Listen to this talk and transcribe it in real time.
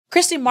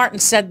Christy Martin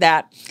said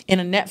that in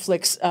a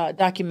Netflix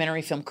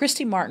documentary film.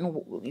 Christy Martin,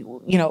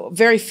 you know,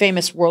 very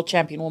famous world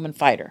champion woman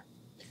fighter.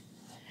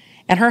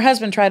 And her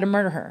husband tried to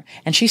murder her.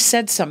 And she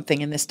said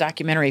something in this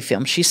documentary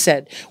film. She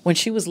said when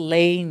she was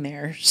laying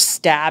there,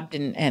 stabbed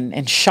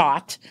and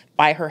shot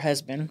by her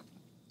husband,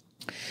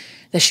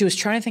 that she was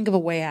trying to think of a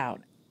way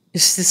out.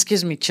 This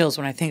gives me chills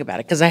when I think about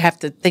it, because I have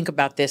to think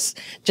about this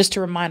just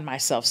to remind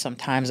myself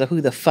sometimes of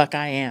who the fuck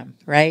I am,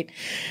 right?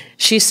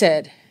 She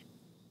said,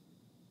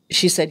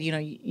 you know,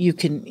 you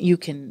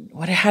can,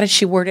 how did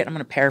she word it? I'm going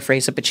to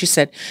paraphrase it, but she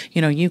said,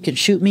 you know, you can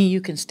shoot me,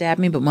 you can stab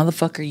me, but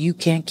motherfucker, you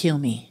can't kill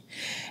me.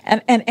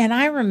 And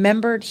I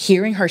remembered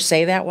hearing her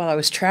say that while I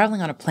was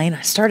traveling on a plane.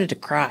 I started to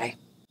cry.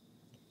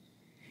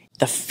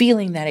 The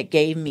feeling that it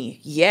gave me.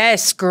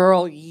 Yes,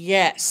 girl,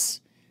 yes.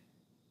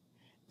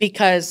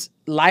 Because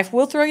life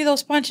will throw you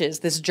those punches.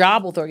 This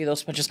job will throw you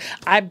those punches.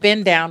 I've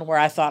been down where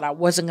I thought I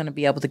wasn't going to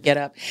be able to get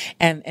up.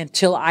 And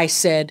until I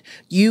said,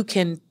 you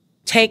can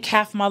take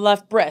half my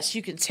left breast.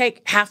 You can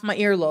take half my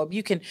earlobe.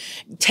 You can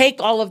take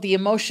all of the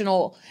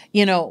emotional,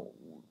 you know,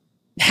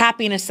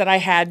 happiness that I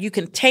had. You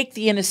can take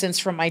the innocence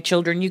from my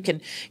children. You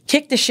can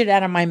kick the shit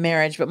out of my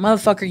marriage, but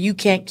motherfucker, you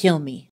can't kill me.